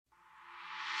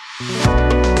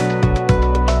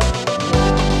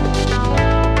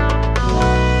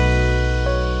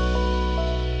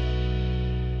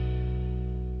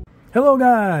Hello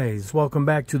guys, welcome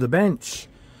back to the bench.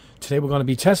 Today we're going to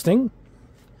be testing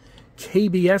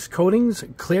KBS Coatings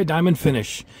Clear Diamond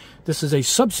Finish. This is a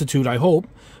substitute, I hope,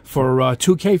 for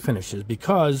 2K finishes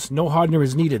because no hardener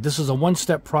is needed. This is a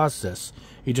one-step process.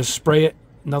 You just spray it,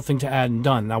 nothing to add, and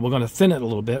done. Now we're going to thin it a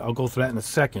little bit. I'll go through that in a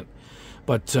second.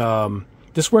 But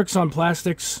this works on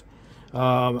plastics.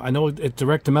 I know it's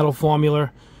direct-to-metal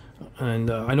formula, and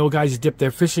I know guys dip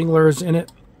their fishing lures in it.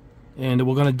 And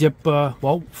we're going to dip,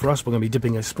 well, for us, we're going to be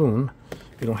dipping a spoon.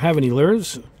 If you don't have any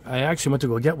lures, I actually went to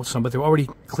go get with some, but they're already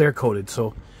clear-coated,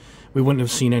 so we wouldn't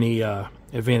have seen any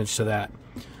advantage to that.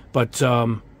 But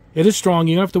it is strong.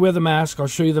 You don't have to wear the mask. I'll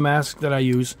show you the mask that I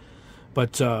use.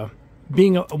 But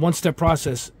being a one-step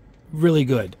process, really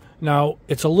good. Now,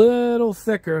 it's a little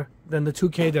thicker than the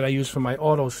 2K that I use from my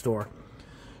auto store.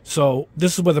 So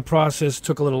this is where the process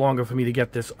took a little longer for me to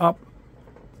get this up.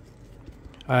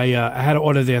 I had to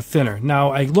order their thinner.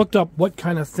 Now, I looked up what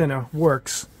kind of thinner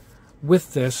works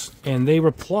with this, and they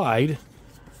replied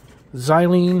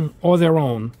xylene or their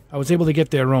own. I was able to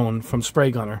get their own from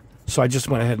Spray Gunner, so I just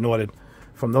went ahead and ordered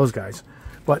from those guys.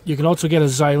 But you can also get a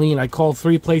xylene. I called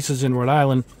 3 places in Rhode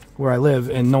Island where I live,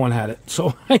 and no one had it.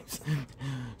 So,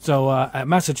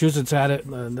 Massachusetts had it,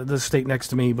 the state next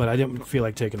to me, but I didn't feel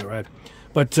like taking it right.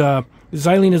 But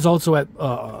xylene is also at,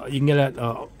 you can get it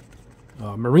at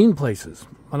marine places.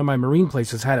 One of my marine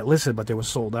places had it listed, but they were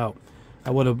sold out. I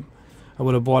would have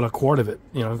bought a quart of it,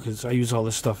 you know, because I use all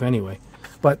this stuff anyway.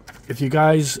 But if you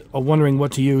guys are wondering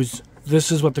what to use, this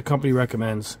is what the company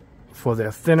recommends for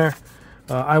their thinner.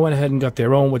 I went ahead and got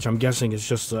their own, which I'm guessing is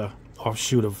just a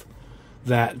offshoot of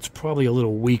that. It's probably a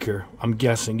little weaker, I'm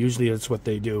guessing. Usually that's what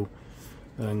they do,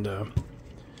 and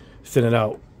thin it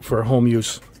out for home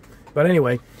use. But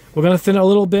anyway, we're going to thin it a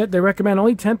little bit. They recommend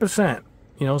only 10%.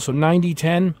 You know, so 90,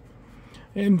 10,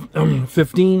 and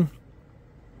 15.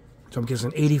 So I'm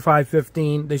guessing 85,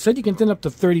 15. They said you can thin up to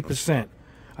 30%.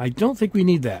 I don't think we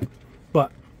need that.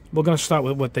 But we're going to start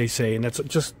with what they say, and that's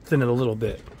just thin it a little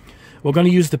bit. We're going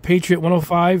to use the Patriot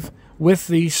 105 with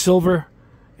the silver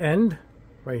end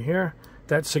right here.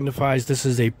 That signifies this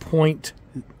is a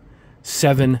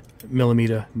 0.7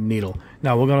 millimeter needle.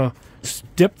 Now we're going to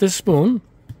dip this spoon,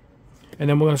 and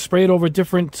then we're going to spray it over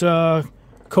different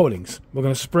coatings. We're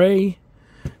going to spray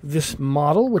this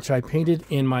model, which I painted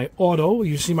in my auto.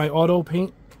 You see my auto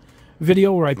paint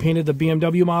video where I painted the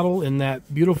BMW model in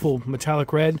that beautiful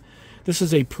metallic red. This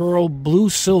is a pearl blue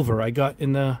silver I got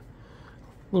in the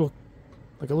little,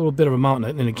 like a little bit of a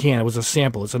mountain in a can. It was a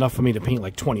sample. It's enough for me to paint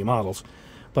like 20 models.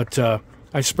 But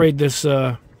I sprayed this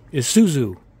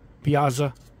Isuzu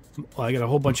Piazza. Well, I got a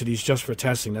whole bunch of these just for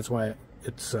testing. That's why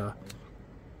it's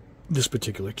this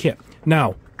particular kit.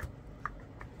 Now,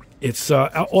 it's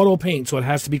auto paint, so it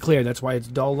has to be clear. That's why it's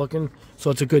dull looking,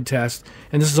 so it's a good test.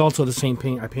 And this is also the same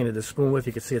paint I painted the spoon with.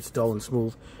 You can see it's dull and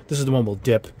smooth. This is the one we'll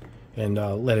dip and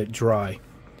let it dry.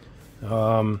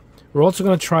 We're also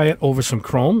going to try it over some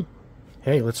chrome.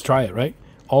 Hey, let's try it, right?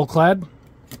 All clad.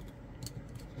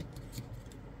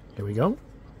 Here we go.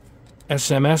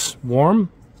 SMS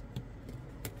warm.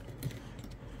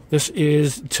 This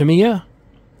is Tamiya.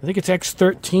 I think it's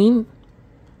X13.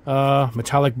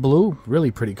 Metallic blue, really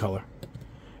pretty color.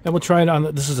 And we'll try it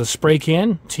on, this is a spray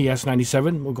can,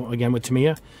 TS97, we'll go again with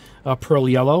Tamiya. Pearl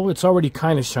yellow, it's already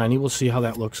kind of shiny, we'll see how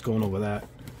that looks going over that.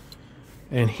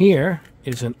 And here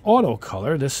is an auto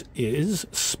color, this is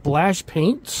Splash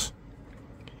Paints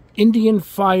Indian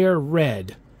Fire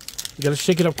Red. You gotta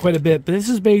shake it up quite a bit, but this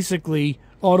is basically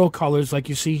auto colors like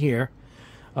you see here,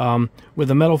 where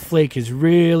the metal flake is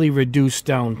really reduced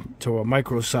down to a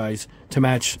micro size to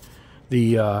match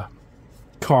the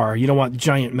car. You don't want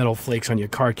giant metal flakes on your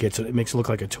car kits. It makes it look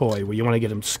like a toy, where you want to get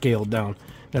them scaled down.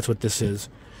 That's what this is.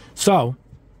 So,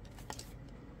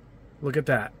 look at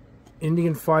that.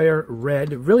 Indian Fire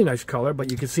Red. Really nice color,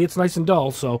 but you can see it's nice and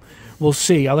dull, so we'll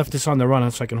see. I left this on the runner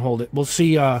so I can hold it. We'll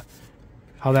see how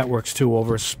that works, too,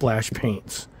 over Splash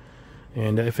Paints.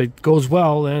 And if it goes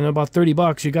well, then about 30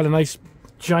 bucks, you got a nice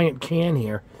giant can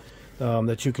here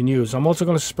that you can use. I'm also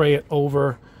going to spray it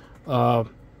over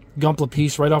Gunpla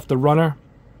piece right off the runner.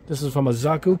 This is from a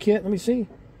Zaku kit. Let me see.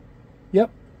 Yep.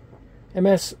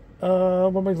 MS,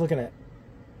 what am I looking at?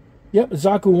 Yep,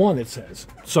 Zaku 1 it says.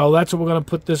 So that's what we're going to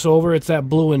put this over. It's that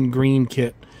blue and green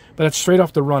kit. But it's straight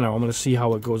off the runner. I'm going to see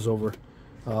how it goes over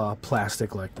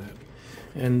plastic like that.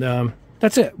 And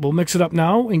that's it. We'll mix it up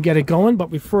now and get it going.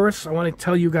 But first, I want to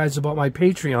tell you guys about my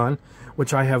Patreon,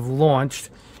 which I have launched.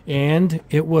 And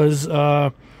it was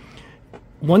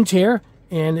one tier,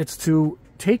 and it's to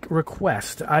take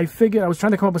requests. I figured I was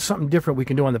trying to come up with something different we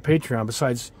can do on the Patreon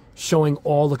besides showing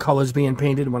all the colors being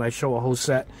painted when I show a whole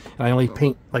set, and I only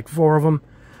paint like 4 of them.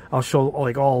 I'll show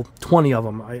like all 20 of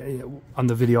them on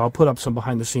the video. I'll put up some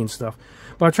behind the scenes stuff.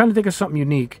 But I'm trying to think of something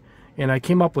unique, and I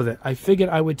came up with it. I figured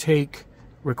I would take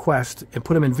requests and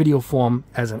put them in video form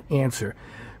as an answer.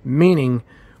 Meaning,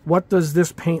 what does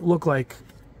this paint look like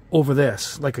over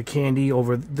this? Like a candy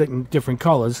over different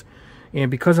colors. And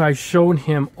because I showed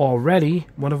him already,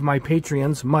 one of my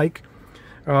Patreons, Mike,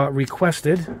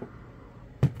 requested,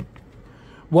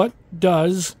 what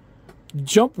does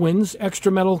Jump Winds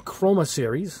Extra Metal Chroma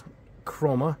Series,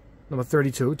 Chroma, number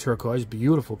 32, turquoise,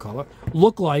 beautiful color,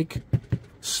 look like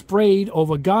sprayed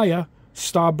over Gaia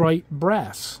Starbright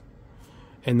Brass?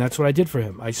 And that's what I did for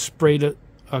him. I sprayed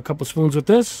a couple spoons with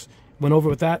this, went over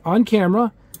with that on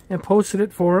camera, and posted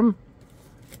it for him.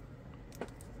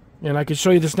 And I can show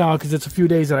you this now because it's a few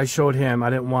days that I showed him. I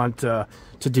didn't want to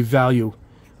devalue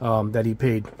that he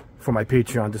paid for my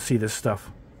Patreon to see this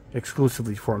stuff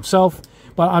exclusively for himself.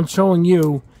 But I'm showing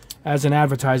you as an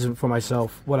advertisement for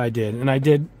myself what I did. And I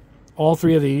did all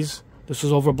three of these. This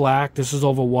is over black, this is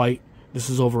over white, this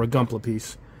is over a Gunpla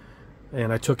piece.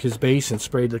 And I took his base and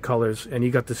sprayed the colors, and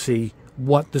you got to see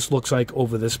what this looks like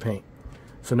over this paint.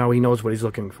 So now he knows what he's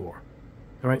looking for.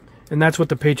 All right? And that's what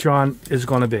the Patreon is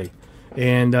going to be.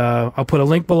 And I'll put a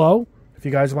link below if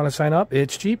you guys want to sign up.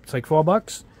 It's cheap. It's like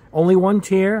 $4. Only one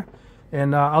tier.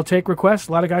 And I'll take requests.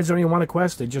 A lot of guys don't even want a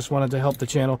quest. They just wanted to help the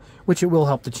channel, which it will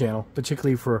help the channel,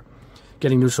 particularly for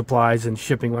getting new supplies and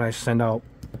shipping when I send out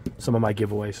some of my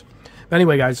giveaways. But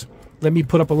anyway, guys, let me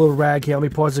put up a little rag here. Let me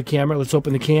pause the camera. Let's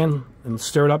open the can and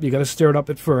stir it up. You got to stir it up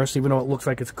at first, even though it looks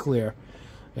like it's clear.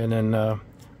 And then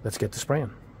let's get to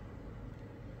spraying.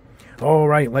 All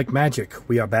right, like magic,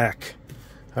 we are back.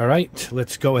 All right,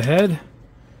 let's go ahead.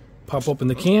 Pop open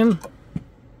the can.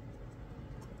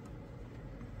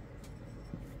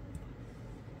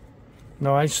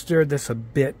 Now, I stirred this a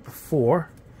bit before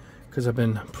because I've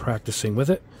been practicing with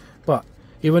it. But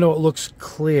even though it looks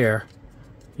clear,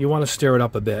 you want to stir it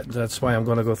up a bit. That's why I'm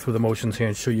going to go through the motions here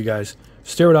and show you guys.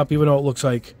 Stir it up even though it looks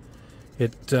like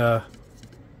it doesn't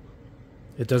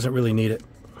really need it.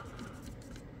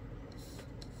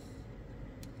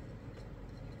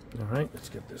 All right, let's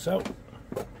get this out.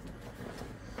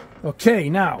 Okay,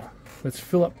 now let's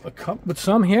fill up a cup with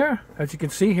some here. As you can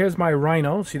see, here's my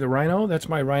rhino. See the rhino? That's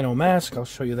my rhino mask. I'll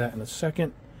show you that in a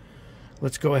second.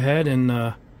 Let's go ahead and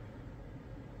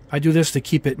I do this to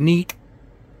keep it neat.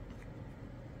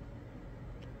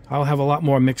 I'll have a lot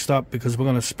more mixed up because we're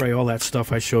going to spray all that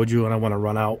stuff I showed you, and I want to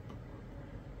run out,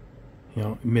 you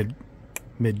know,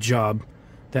 mid job.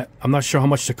 That I'm not sure how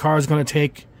much the car is going to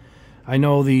take. I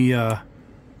know the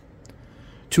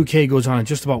 2K goes on in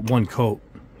just about one coat,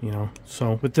 you know.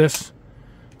 So with this,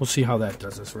 we'll see how that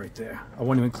does us right there. I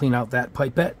won't even clean out that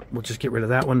pipette. We'll just get rid of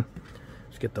that one.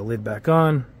 Let's get the lid back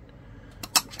on.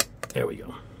 There we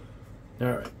go. All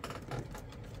right.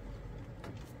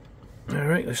 All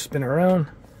right, let's spin it around.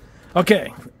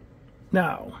 Okay,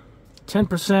 now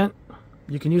 10%.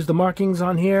 You can use the markings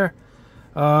on here.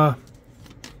 I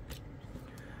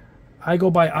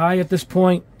go by eye at this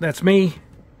point. That's me.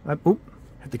 Oop,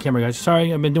 hit the camera, guys.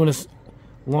 Sorry, I've been doing this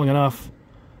long enough.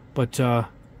 But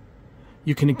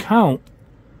you can count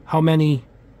how many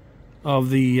of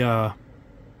the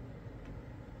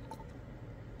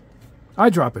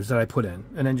eyedroppers that I put in.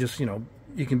 And then just, you know,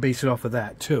 you can base it off of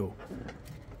that, too.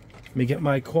 Let me get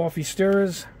my coffee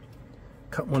stirrers.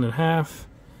 Cut one in half.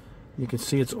 You can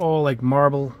see it's all like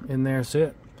marble in there. See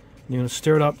it? You're going to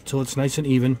stir it up till it's nice and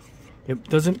even. It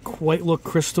doesn't quite look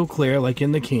crystal clear like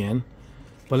in the can,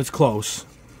 but it's close.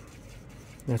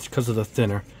 That's because of the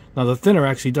thinner. Now the thinner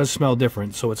actually does smell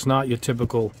different, so it's not your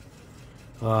typical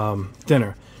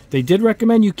thinner. They did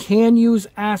recommend you can use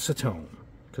acetone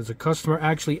because the customer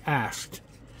actually asked,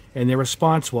 and their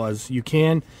response was you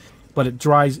can, but it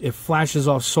dries, it flashes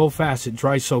off so fast, it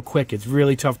dries so quick, it's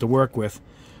really tough to work with.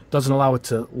 Doesn't allow it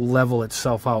to level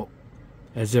itself out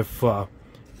as if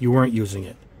you weren't using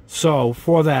it. So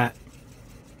for that,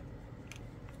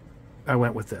 I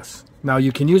went with this. Now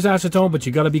you can use acetone, but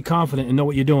you got to be confident and know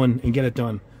what you're doing and get it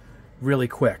done really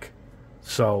quick.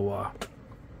 So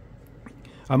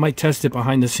I might test it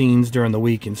behind the scenes during the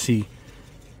week and see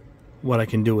what I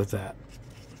can do with that.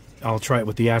 I'll try it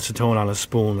with the acetone on a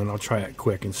spoon, and I'll try it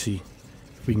quick and see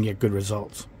if we can get good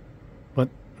results. But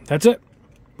that's it.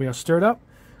 We are stirred up.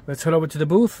 Let's head over to the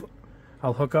booth.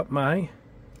 I'll hook up my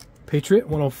Patriot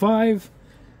 105.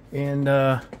 And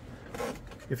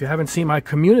if you haven't seen my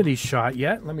community shot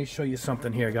yet, let me show you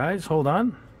something here, guys. Hold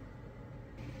on.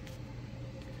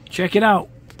 Check it out.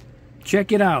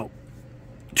 Check it out.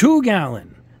 2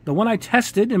 gallon. The one I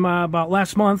tested in about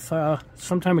last month,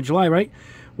 sometime in July, right,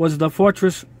 was the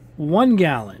Fortress 1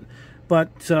 gallon. But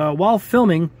while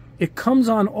filming, it comes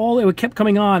on it kept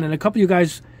coming on, and a couple of you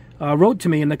guys wrote to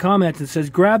me in the comments and says,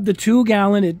 grab the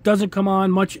 2-gallon. It doesn't come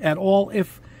on much at all,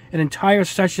 if an entire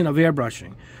session of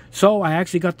airbrushing. So I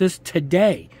actually got this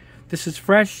today. This is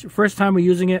fresh. First time we're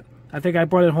using it. I think I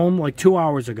brought it home like 2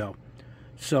 hours ago.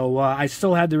 So I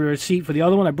still had the receipt for the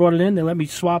other one. I brought it in. They let me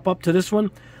swap up to this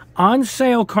one. On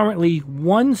sale currently,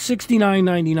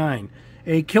 $169.99.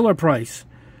 A killer price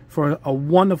for a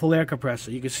wonderful air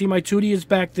compressor. You can see my 2D is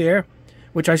back there,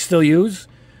 which I still use.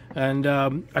 And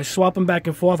I swap them back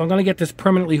and forth. I'm going to get this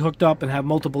permanently hooked up and have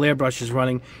multiple airbrushes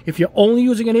running. If you're only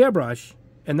using an airbrush,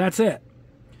 and that's it,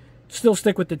 still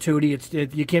stick with the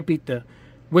 2D. You can't beat the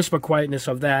whisper quietness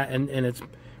of that, and it's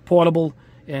portable.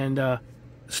 And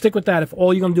stick with that if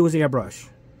all you're going to do is airbrush.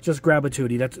 Just grab a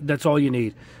 2D. That's all you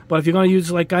need. But if you're going to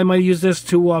use, like I might use this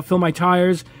to fill my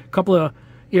tires, a couple of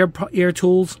air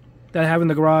tools that I have in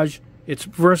the garage. It's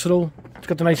versatile. It's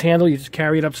got the nice handle. You just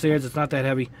carry it upstairs. It's not that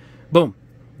heavy. Boom.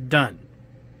 Done.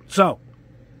 So,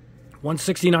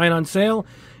 $169 on sale.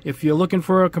 If you're looking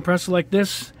for a compressor like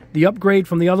this, the upgrade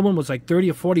from the other one was like 30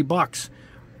 or 40 bucks.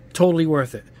 Totally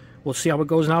worth it. We'll see how it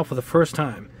goes now for the first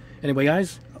time. Anyway,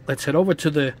 guys, let's head over to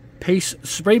the Pace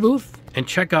spray booth and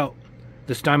check out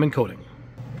this diamond coating.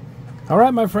 All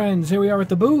right, my friends, here we are at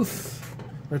the booth.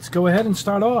 Let's go ahead and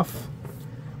start off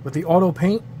with the auto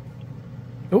paint.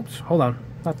 Oops, hold on.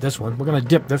 Not this one. We're going to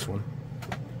dip this one.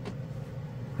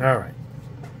 All right.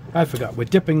 I forgot. We're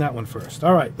dipping that one first.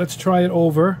 All right, let's try it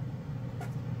over.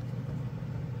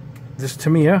 This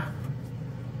Tamiya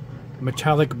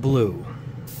metallic blue.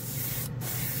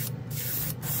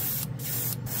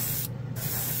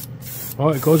 Oh,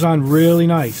 it goes on really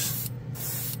nice.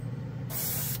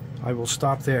 I will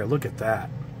stop there. Look at that.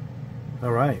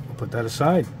 All right, we'll put that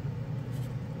aside.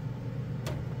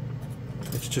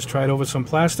 Let's just try it over some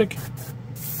plastic.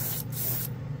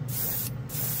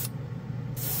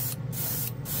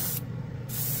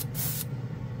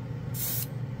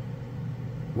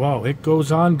 Wow, it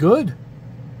goes on good.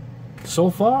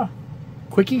 So far,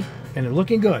 quickie, and it's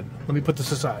looking good. Let me put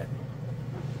this aside.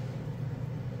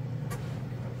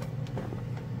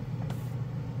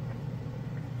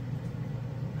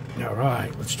 All right,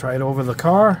 let's try it over the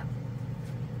car.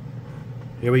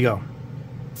 Here we go.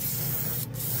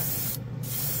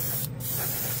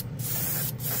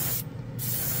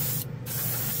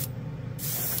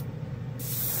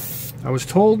 I was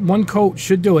told one coat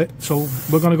should do it, so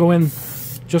we're going to go in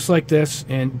just like this,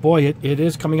 and boy, it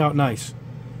is coming out nice.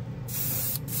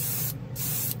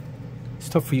 It's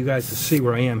tough for you guys to see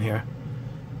where I am here,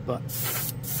 but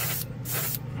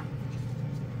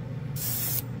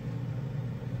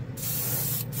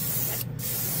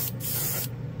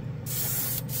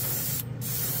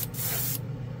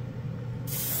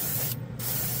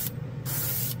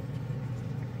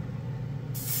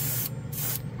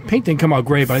paint didn't come out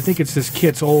great, but I think it's this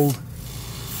kit's old.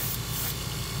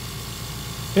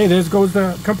 Hey, there goes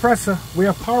the compressor. We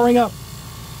are powering up.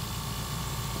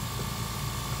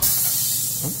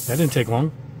 Oh, that didn't take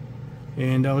long.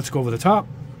 And let's go over the top.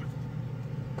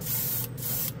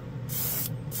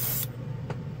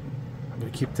 I'm going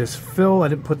to keep this fill. I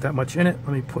didn't put that much in it.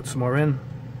 Let me put some more in.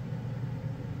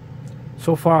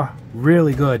 So far,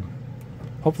 really good.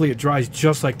 Hopefully it dries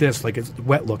just like this, like it's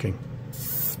wet looking.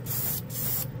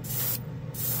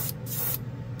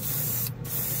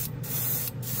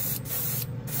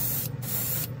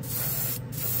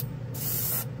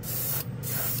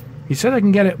 He said I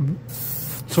can get it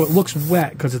so it looks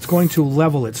wet because it's going to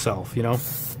level itself, you know.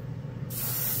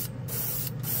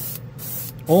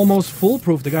 Almost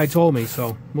foolproof, the guy told me,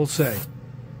 so we'll see.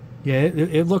 Yeah,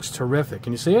 it looks terrific.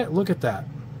 Can you see it? Look at that.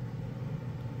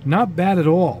 Not bad at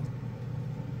all.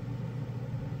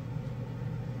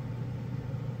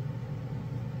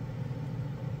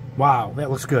 Wow,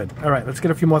 that looks good. All right, let's get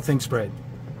a few more things sprayed.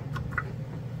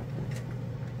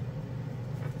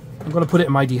 I'm going to put it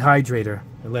in my dehydrator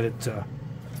and let it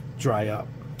dry up.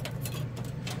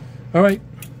 All right,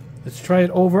 let's try it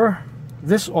over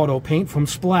this auto paint from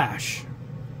Splash.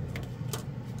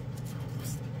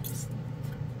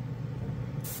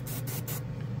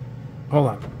 Hold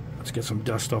on, let's get some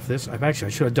dust off this. I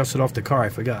should have dusted off the car. I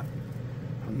forgot.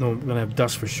 No, I'm going to have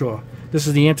dust for sure. This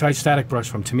is the anti-static brush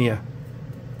from Tamiya,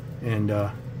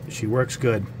 and she works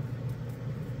good.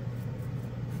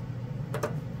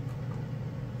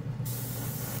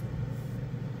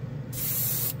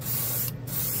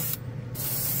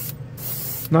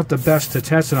 Not the best to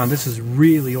test it on. This is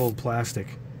really old plastic.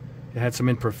 It had some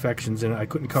imperfections in it I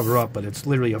couldn't cover up, but it's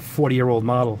literally a 40-year-old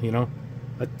model, you know.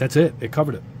 That's it. It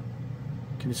covered it.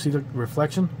 Can you see the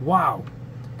reflection? Wow.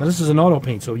 Now this is an auto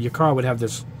paint, so your car would have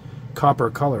this copper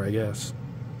color, I guess.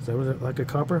 Is that what it, like a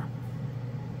copper?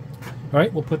 All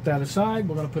right, we'll put that aside.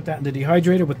 We're going to put that in the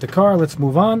dehydrator with the car. Let's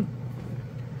move on.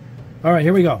 All right,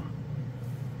 here we go.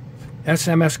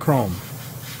 SMS Chrome.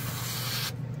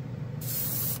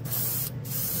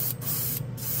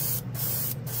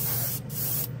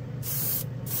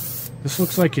 This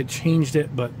looks like it changed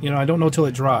it, but, you know, I don't know till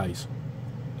it dries.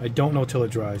 I don't know till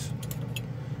it dries.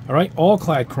 All right, all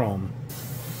clad chrome.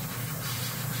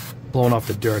 Blowing off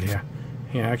the dirt here.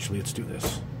 Here, actually, let's do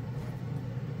this.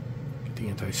 Get the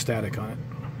anti-static on it.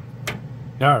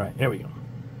 All right, here we go.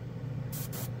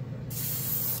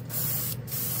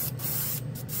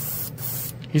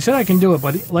 He said I can do it,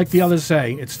 but like the others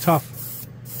say, it's tough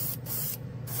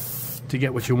to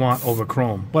get what you want over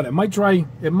chrome. But it might dry.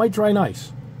 It might dry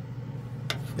nice.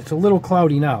 It's a little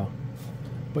cloudy now,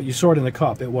 but you saw it in the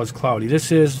cup. It was cloudy.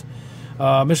 This is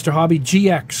Mr. Hobby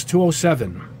GX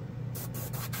 207.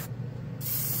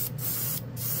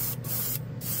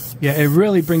 Yeah, it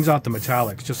really brings out the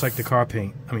metallics, just like the car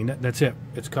paint. I mean, that's it.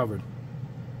 It's covered.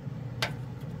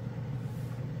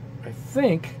 I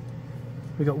think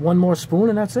we got one more spoon,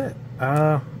 and that's it.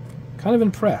 Kind of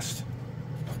impressed.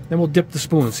 Then we'll dip the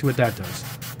spoon and see what that does.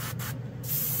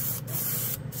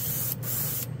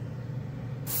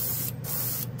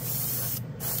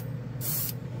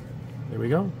 There we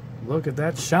go. Look at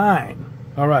that shine.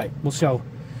 All right, we'll see how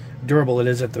durable it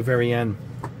is at the very end.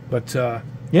 But,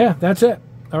 yeah, that's it.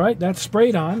 All right, that's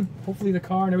sprayed on. Hopefully the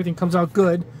car and everything comes out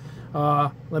good.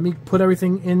 Let me put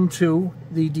everything into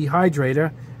the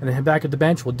dehydrator, and then head back at the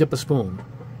bench. We'll dip a spoon.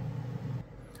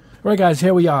 All right, guys,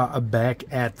 here we are back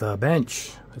at the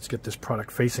bench. Let's get this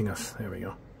product facing us. There we go.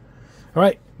 All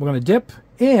right, we're going to dip,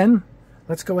 and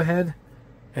let's go ahead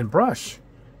and brush.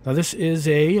 Now, this is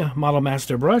a Model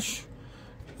Master brush.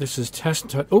 This is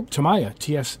Tamiya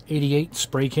TS88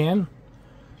 spray can.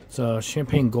 It's a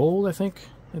champagne gold, I think.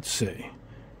 Let's see.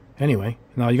 Anyway,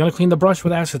 now you're going to clean the brush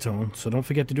with acetone, so don't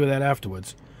forget to do that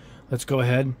afterwards. Let's go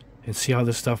ahead and see how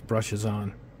this stuff brushes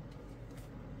on.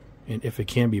 And if it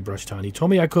can be brushed on. He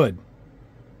told me I could.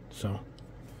 So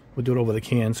we'll do it over the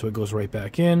can so it goes right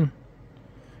back in.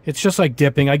 It's just like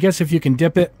dipping. I guess if you can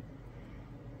dip it,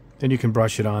 then you can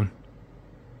brush it on.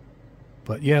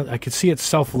 But yeah, I could see it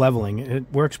self-leveling.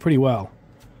 It works pretty well.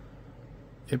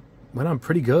 It went on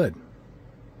pretty good.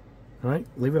 All right,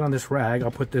 leave it on this rag. I'll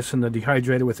put this in the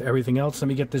dehydrator with everything else. Let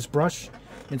me get this brush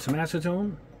and some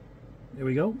acetone. There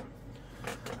we go.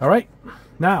 All right,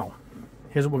 now,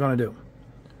 here's what we're going to do.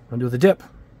 We're going to do the dip.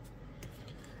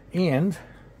 And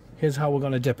here's how we're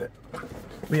going to dip it.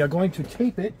 We are going to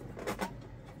tape it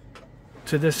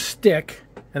to this stick,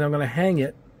 and I'm going to hang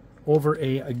it over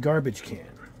a garbage can.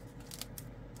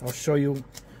 I'll show you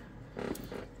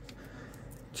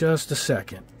just a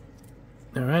second.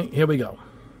 All right, here we go.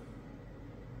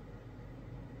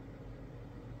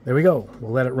 There we go.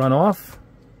 We'll let it run off.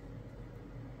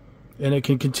 And it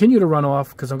can continue to run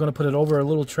off because I'm going to put it over a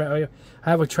little trash. I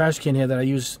have a trash can here that I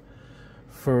use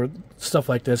for stuff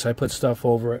like this. I put stuff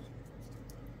over it.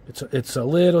 It's a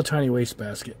little tiny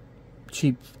wastebasket.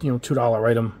 Cheap, you know, $2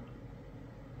 item.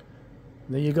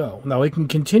 There you go. Now it can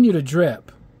continue to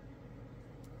drip.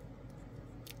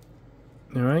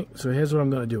 All right, so here's what I'm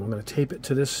going to do. I'm going to tape it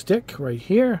to this stick right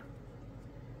here.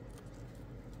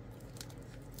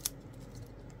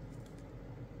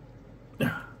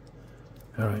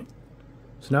 All right,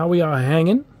 so now we are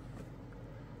hanging. And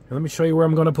let me show you where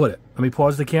I'm going to put it. Let me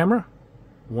pause the camera.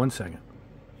 1 second.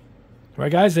 All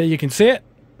right, guys, there you can see it.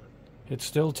 It's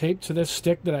still taped to this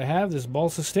stick that I have, this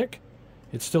balsa stick.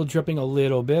 It's still dripping a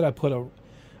little bit. I put an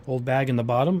old bag in the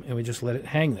bottom, and we just let it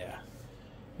hang there.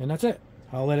 And that's it.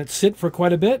 I'll let it sit for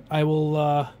quite a bit. I will,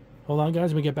 hold on,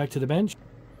 guys, let me get back to the bench.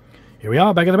 Here we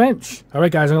are, back at the bench. All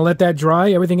right, guys, I'm going to let that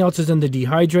dry. Everything else is in the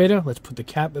dehydrator. Let's put the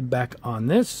cap back on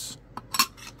this.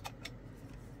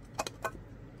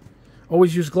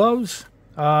 Always use gloves.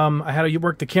 I had to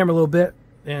work the camera a little bit,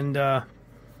 and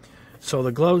so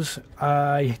the gloves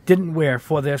I didn't wear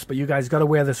for this, but you guys got to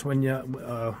wear this when you're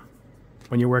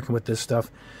working with this stuff.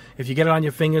 If you get it on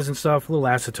your fingers and stuff, a little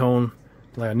acetone,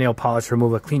 like a nail polish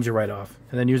remover, cleans you right off.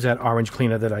 And then use that orange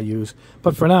cleaner that I use.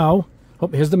 But for now,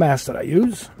 here's the mask that I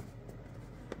use.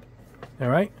 All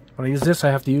right. When I use this,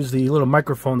 I have to use the little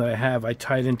microphone that I have. I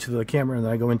tie it into the camera, and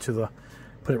then I go into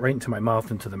put it right into my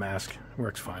mouth, into the mask. It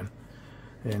works fine.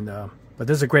 And but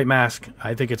this is a great mask.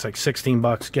 I think it's like 16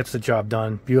 bucks. Gets the job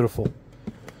done. Beautiful.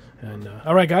 And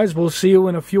all right, guys, we'll see you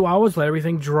in a few hours. Let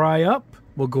everything dry up.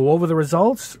 We'll go over the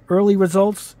results. Early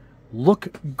results look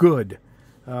good.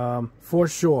 For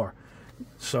sure.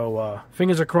 So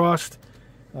fingers are crossed.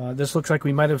 This looks like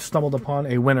we might have stumbled upon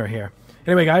a winner here.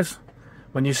 Anyway, guys,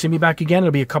 when you see me back again,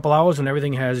 it'll be a couple hours when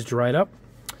everything has dried up.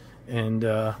 and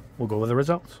we'll go over the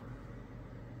results.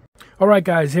 All right,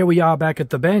 guys, here we are back at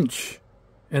the bench,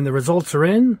 and the results are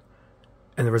in,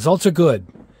 and the results are good.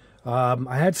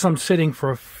 I had some sitting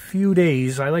for a few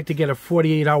days. I like to get a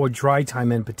 48-hour dry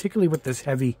time in, particularly with this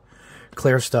heavy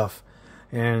clear stuff.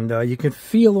 And you can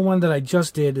feel the one that I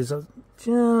just did is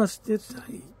it's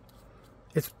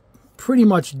pretty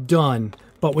much done.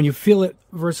 But when you feel it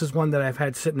versus one that I've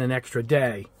had sitting an extra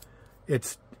day,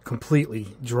 it's completely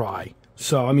dry.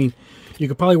 So, I mean, you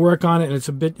could probably work on it,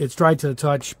 and it's dry to the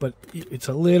touch, but it's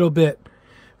a little bit,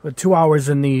 for 2 hours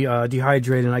in the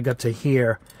dehydrator, and I got to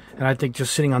here, and I think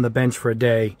just sitting on the bench for a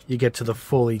day, you get to the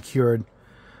fully cured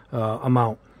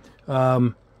amount.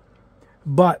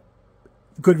 But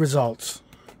good results,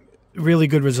 really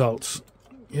good results.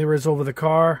 Here is over the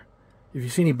car. If you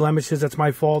see any blemishes, that's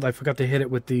my fault. I forgot to hit it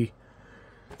with the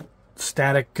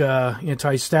static,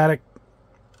 anti-static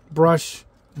brush,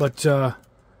 but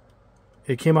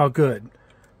it came out good.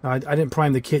 Now, I didn't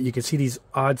prime the kit. You can see these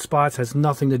odd spots. Has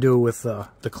nothing to do with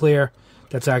the clear.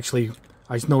 That's actually,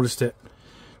 I noticed it,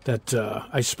 that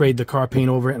I sprayed the car paint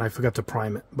over it and I forgot to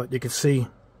prime it. But you can see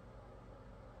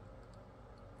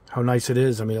how nice it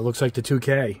is. I mean, it looks like the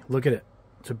 2K. Look at it.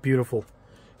 It's a beautiful.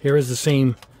 Here is the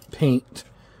same paint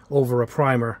over a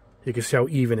primer. You can see how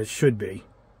even it should be.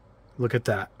 Look at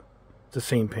that. It's the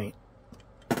same paint.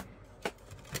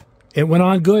 It went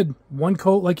on good. One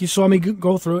coat, like you saw me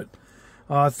go through it.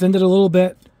 Thinned it a little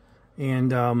bit.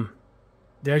 And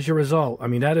there's your result. I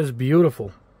mean, that is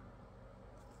beautiful.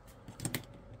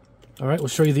 All right, we'll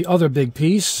show you the other big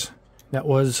piece. That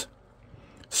was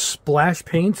Splash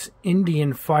Paints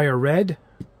Indian Fire Red.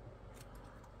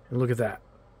 And look at that.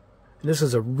 And this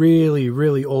is a really,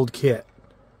 really old kit.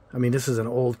 I mean, this is an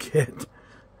old kit.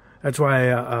 That's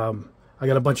why I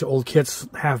got a bunch of old kits,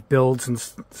 half builds and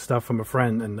stuff from a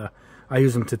friend, and I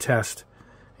use them to test.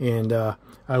 And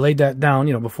I laid that down,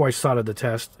 you know, before I started the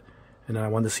test, and then I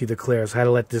wanted to see the clears. I had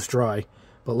to let this dry,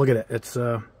 but look at it.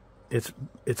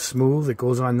 It's smooth. It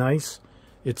goes on nice.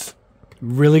 It's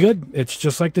really good. It's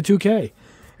just like the 2K.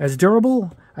 As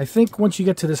durable, I think once you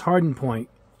get to this hardened point,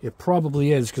 it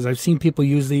probably is, because I've seen people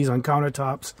use these on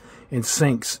countertops and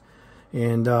sinks,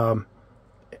 and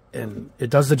it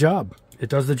does the job. It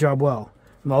does the job well.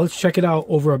 Now let's check it out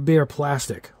over a bare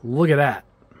plastic. Look at that.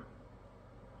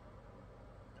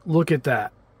 Look at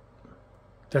that.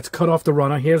 That's cut off the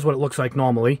runner. Here's what it looks like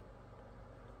normally.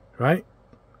 Right?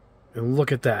 And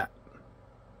look at that.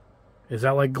 Is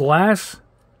that like glass?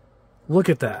 Look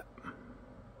at that.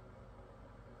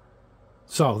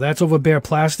 So that's over bare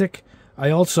plastic. I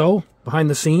also, behind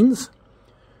the scenes,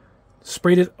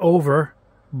 sprayed it over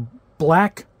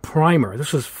black primer.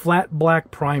 This was flat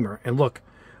black primer. And look,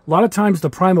 a lot of times the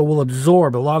primer will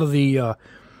absorb a lot of the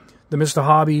Mr.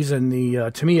 Hobbies and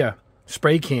the Tamiya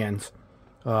spray cans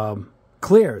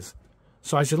clears.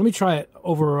 So I said, let me try it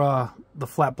over the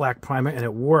flat black primer, and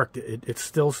it worked. It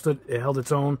still stood, it held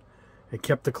its own, it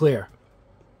kept the clear.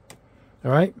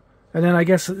 All right, and then I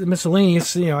guess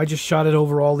miscellaneous, you know, I just shot it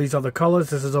over all these other colors.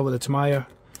 This is over the Tamiya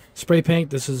spray paint.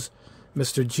 This is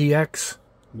Mr. GX.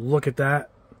 Look at that.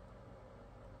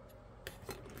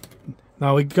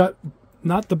 Now we got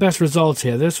not the best results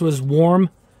here. This was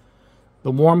warm, the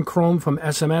warm chrome from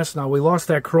SMS. Now we lost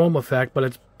that chrome effect, but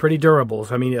it's pretty durable.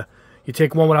 I mean, you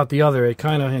take one without the other, it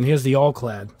kind of, and here's the all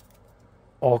clad,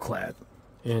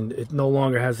 and it no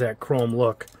longer has that chrome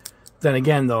look. Then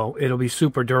again, though, it'll be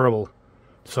super durable.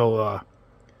 So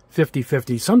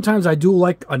 50-50. Sometimes I do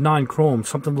like a non-chrome,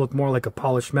 something to look more like a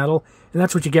polished metal, and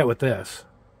that's what you get with this.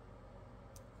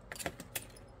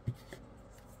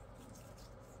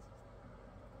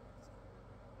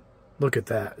 Look at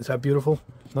that. Is that beautiful?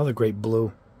 Another great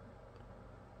blue.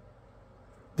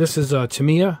 This is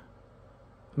Tamiya.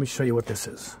 Let me show you what this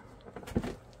is.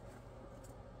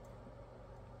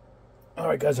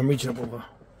 Alright guys, I'm reaching up over.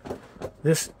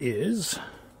 This is,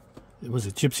 was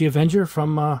it Gypsy Avenger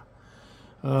from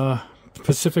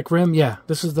Pacific Rim? Yeah,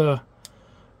 this is the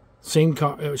same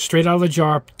car, straight out of the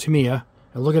jar Tamiya.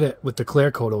 And look at it with the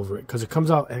clear coat over it, because it comes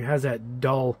out, it has that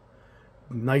dull,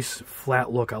 nice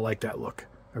flat look. I like that look.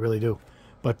 I really do.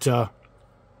 But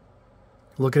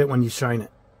look at it when you shine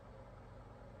it.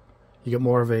 You get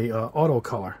more of a auto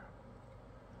color.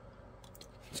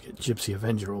 Let's get Gypsy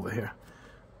Avenger over here.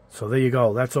 So there you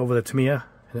go. That's over the Tamiya.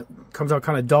 And it comes out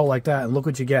kind of dull like that. And look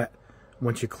what you get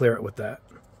once you clear it with that.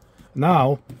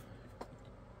 Now,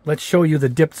 let's show you the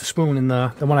dipped spoon in the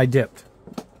one I dipped.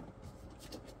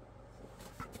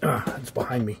 It's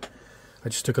behind me. I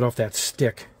just took it off that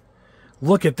stick.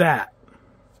 Look at that.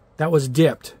 That was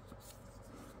dipped.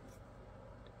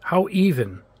 How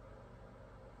even.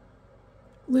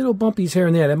 little bumpies here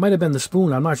and there. That might have been the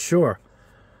spoon. I'm not sure.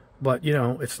 But, you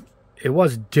know, it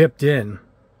was dipped in.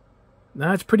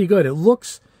 Now, it's pretty good. It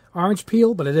looks orange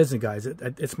peel, but it isn't, guys.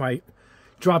 It's my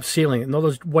drop sealing. And all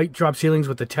those white drop sealings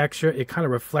with the texture, it kind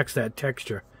of reflects that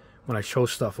texture when I show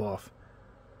stuff off.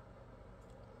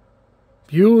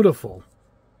 Beautiful.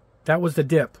 That was the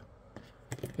dip.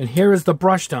 And here is the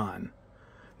brushed on.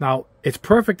 Now, it's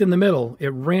perfect in the middle. It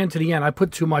ran to the end. I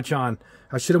put too much on.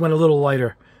 I should have went a little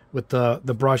lighter with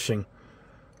the brushing.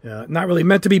 Not really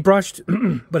meant to be brushed,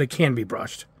 but it can be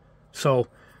brushed. So,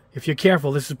 if you're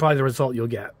careful, this is probably the result you'll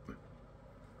get.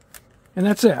 And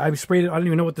that's it. I sprayed it. I don't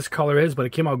even know what this color is, but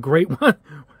it came out great. I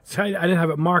didn't have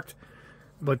it marked,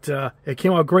 but it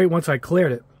came out great once I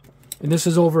cleared it. And this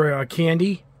is over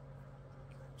candy.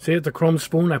 See it, the chrome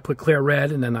spoon? I put clear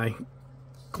red, and then I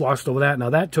glossed over that. Now,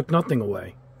 that took nothing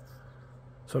away.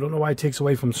 So, I don't know why it takes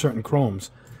away from certain chromes.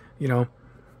 You know,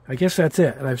 I guess that's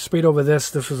it. And I've sprayed over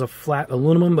this. This was a flat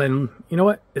aluminum, and you know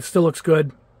what? It still looks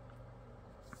good.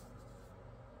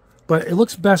 But it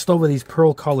looks best over these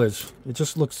pearl colors. It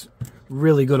just looks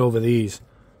really good over these.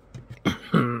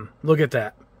 Look at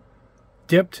that.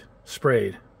 Dipped,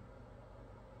 sprayed.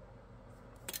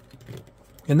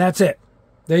 And that's it.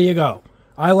 There you go.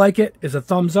 I like it. It's a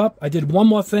thumbs up. I did one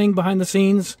more thing behind the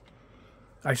scenes.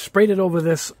 I sprayed it over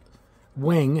this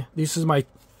wing. This is my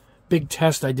big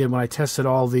test I did when I tested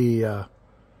all the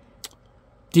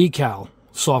decal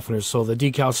softeners. So the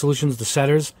decal solutions, the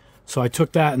setters. So I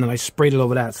took that and then I sprayed it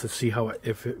over that to see how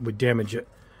if it would damage it.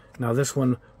 Now this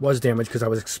one was damaged because I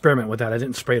was experimenting with that. I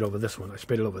didn't spray it over this one. I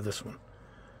sprayed it over this one.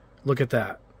 Look at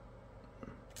that.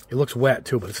 It looks wet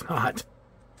too, but it's not.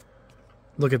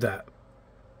 Look at that.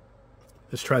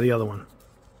 Let's try the other one.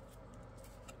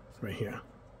 Right here.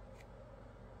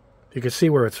 You can see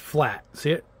where it's flat.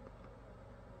 See it?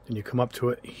 And you come up to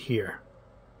it here.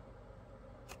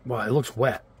 Wow, it looks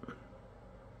wet.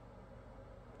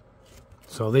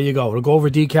 So there you go. It'll go over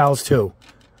decals too.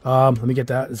 Let me get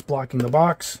that. It's blocking the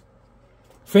box.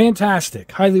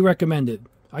 Fantastic. Highly recommended.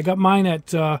 I got mine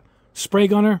at Spray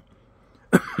Gunner.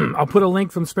 I'll put a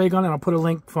link from Spray Gunner and I'll put a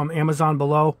link from Amazon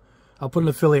below. I'll put an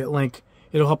affiliate link.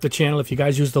 It'll help the channel if you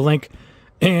guys use the link.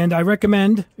 And I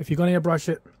recommend, if you're going to airbrush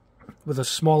it with a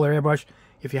smaller airbrush,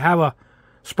 if you have a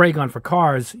spray gun for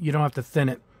cars, you don't have to thin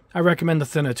it. I recommend the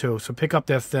thinner too. So pick up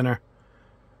that thinner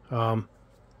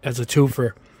as a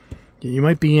twofer. You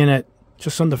might be in at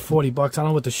just under 40 bucks. I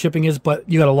don't know what the shipping is, but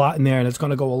you got a lot in there, and it's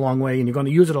going to go a long way, and you're going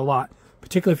to use it a lot,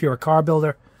 particularly if you're a car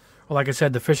builder, or like I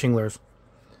said, the fishing lures.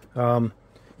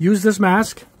 Use this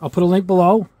mask. I'll put a link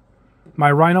below.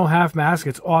 My Rhino half mask.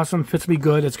 It's awesome. Fits me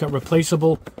good. It's got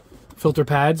replaceable filter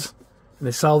pads, and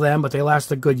they sell them, but they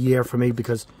last a good year for me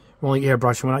because we're only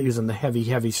airbrushing. We're not using the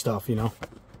heavy stuff, you know.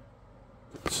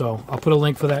 So I'll put a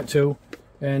link for that too.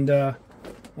 And let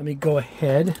me go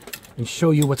ahead and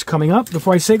show you what's coming up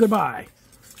before I say goodbye.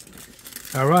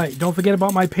 All right, don't forget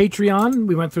about my Patreon.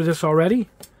 We went through this already.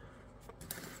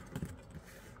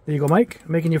 There you go, Mike.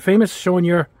 Making you famous, showing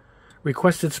your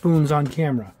requested spoons on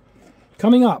camera.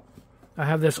 Coming up, I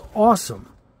have this awesome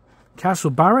Castle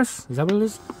Barris. Is that what it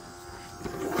is?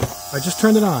 I just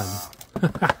turned it on.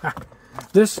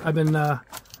 This, I've been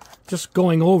just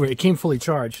going over it. It came fully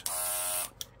charged.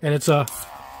 And it's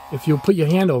if you put your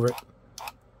hand over it,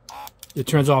 it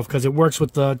turns off because it works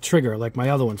with the trigger like my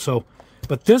other one. So,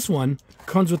 but this one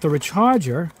comes with the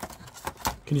recharger.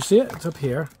 Can you see it? It's up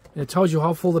here. And it tells you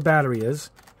how full the battery is.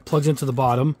 It plugs into the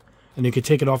bottom, and you can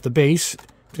take it off the base.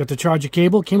 It's got the charger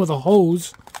cable. It came with a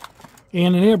hose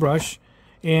and an airbrush,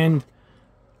 and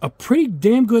a pretty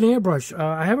damn good airbrush.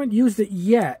 I haven't used it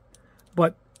yet,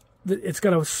 but it's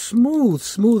got a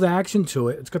smooth action to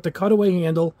it. It's got the cutaway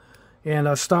handle and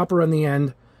a stopper on the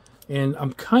end, and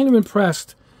I'm kind of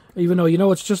impressed. Even though, you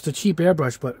know, it's just a cheap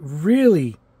airbrush, but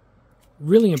really,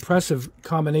 really impressive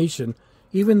combination.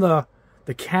 Even the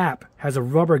cap has a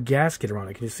rubber gasket around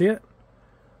it. Can you see it?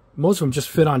 Most of them just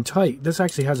fit on tight. This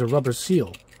actually has a rubber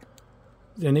seal.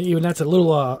 And even that's a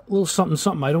little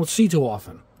something I don't see too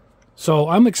often. So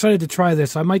I'm excited to try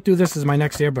this. I might do this as my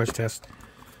next airbrush test.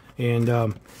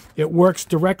 And it works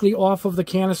directly off of the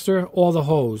canister or the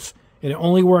hose. And it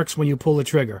only works when you pull the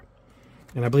trigger.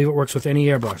 And I believe it works with any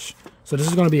airbrush. So this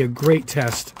is going to be a great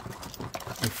test.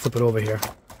 Let me flip it over here.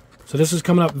 So this is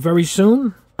coming up very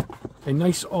soon. A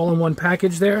nice all-in-one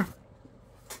package there.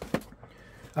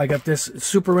 I got this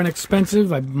super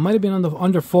inexpensive. I might have been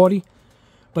under 40.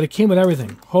 But it came with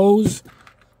everything. Hose,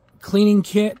 cleaning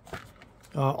kit,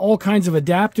 all kinds of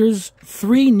adapters,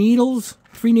 3 needles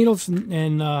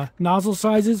and nozzle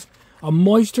sizes, a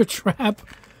moisture trap,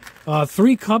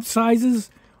 3 cup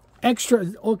sizes,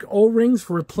 extra O-rings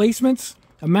for replacements,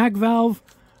 a MAC valve,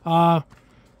 I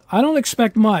don't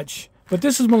expect much, but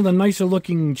this is one of the nicer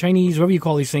looking Chinese, whatever you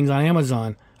call these things, on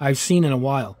Amazon I've seen in a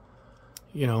while.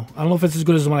 You know, I don't know if it's as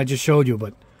good as the one I just showed you,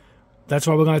 but that's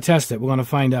why we're going to test it. We're going to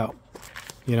find out.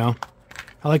 You know,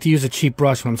 I like to use a cheap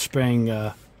brush when I'm spraying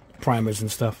primers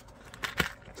and stuff.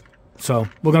 So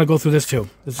we're going to go through this too.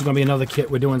 This is going to be another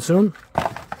kit we're doing soon.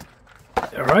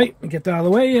 All right, get that out of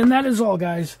the way, and that is all,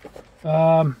 guys.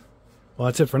 Well,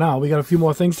 that's it for now. We got a few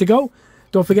more things to go.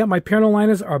 Don't forget, my panel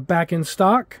liners are back in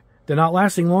stock. They're not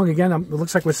lasting long. Again, it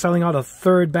looks like we're selling out a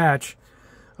third batch.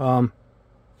 Turned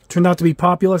out to be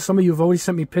popular. Some of you have always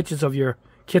sent me pictures of your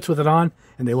kits with it on,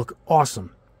 and they look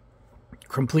awesome.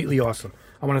 Completely awesome.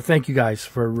 I want to thank you guys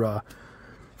for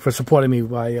supporting me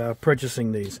by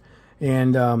purchasing these.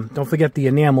 And don't forget the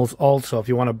enamels also, if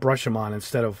you want to brush them on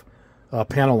instead of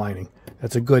panel lining.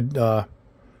 That's a good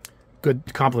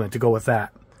compliment to go with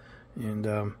that.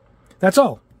 And that's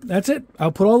all. That's it.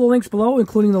 I'll put all the links below,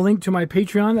 including the link to my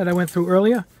Patreon that I went through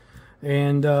earlier.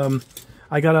 And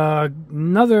I got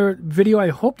another video I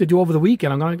hope to do over the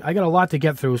weekend. I got a lot to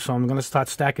get through, so I'm gonna start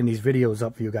stacking these videos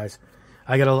up for you guys.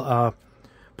 I got a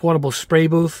portable spray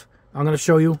booth I'm gonna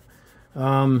show you.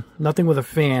 Nothing with a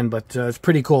fan, but it's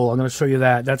pretty cool. I'm gonna show you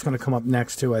that. That's gonna come up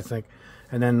next too, I think.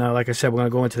 And then, like I said, we're gonna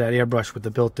go into that airbrush with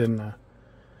the built-in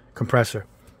compressor.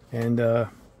 And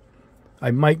I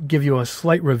might give you a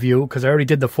slight review because I already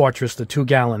did the Fortress, the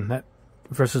 2-gallon, that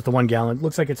versus the 1 gallon.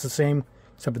 Looks like it's the same,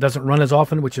 except it doesn't run as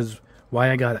often, which is why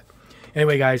I got it.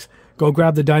 Anyway, guys, go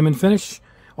grab the Diamond Finish.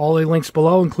 All the links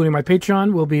below, including my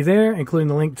Patreon, will be there, including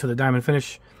the link to the Diamond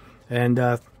Finish. And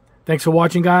thanks for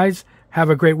watching, guys. Have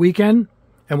a great weekend,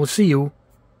 and we'll see you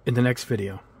in the next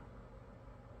video.